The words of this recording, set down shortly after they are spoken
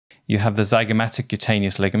You have the zygomatic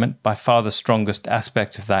cutaneous ligament. By far the strongest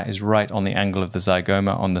aspect of that is right on the angle of the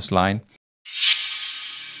zygoma on this line.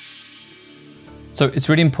 So it's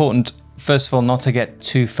really important, first of all, not to get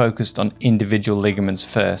too focused on individual ligaments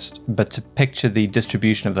first, but to picture the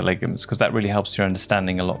distribution of the ligaments, because that really helps your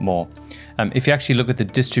understanding a lot more. If you actually look at the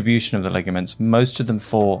distribution of the ligaments, most of them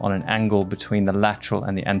fall on an angle between the lateral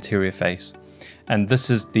and the anterior face. And this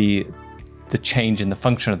is the change in the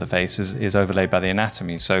function of the face is overlaid by the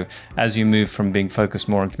anatomy. So as you move from being focused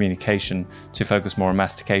more on communication to focus more on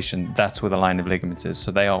mastication, that's where the line of ligaments is.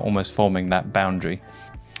 So they are almost forming that boundary.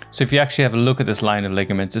 So if you actually have a look at this line of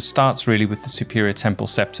ligaments, it starts really with the superior temporal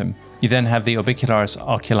septum. You then have the orbicularis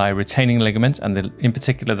oculi retaining ligament, and in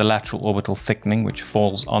particular the lateral orbital thickening, which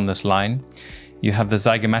falls on this line. You have the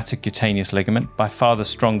zygomatic cutaneous ligament. By far the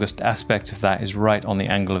strongest aspect of that is right on the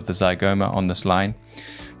angle of the zygoma on this line.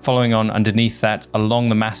 Following on underneath that, along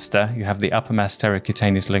the masseter, you have the upper masseteric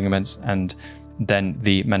cutaneous ligaments and then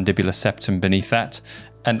the mandibular septum beneath that,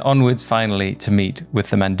 and onwards finally to meet with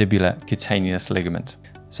the mandibular cutaneous ligament.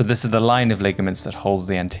 So this is the line of ligaments that holds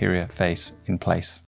the anterior face in place.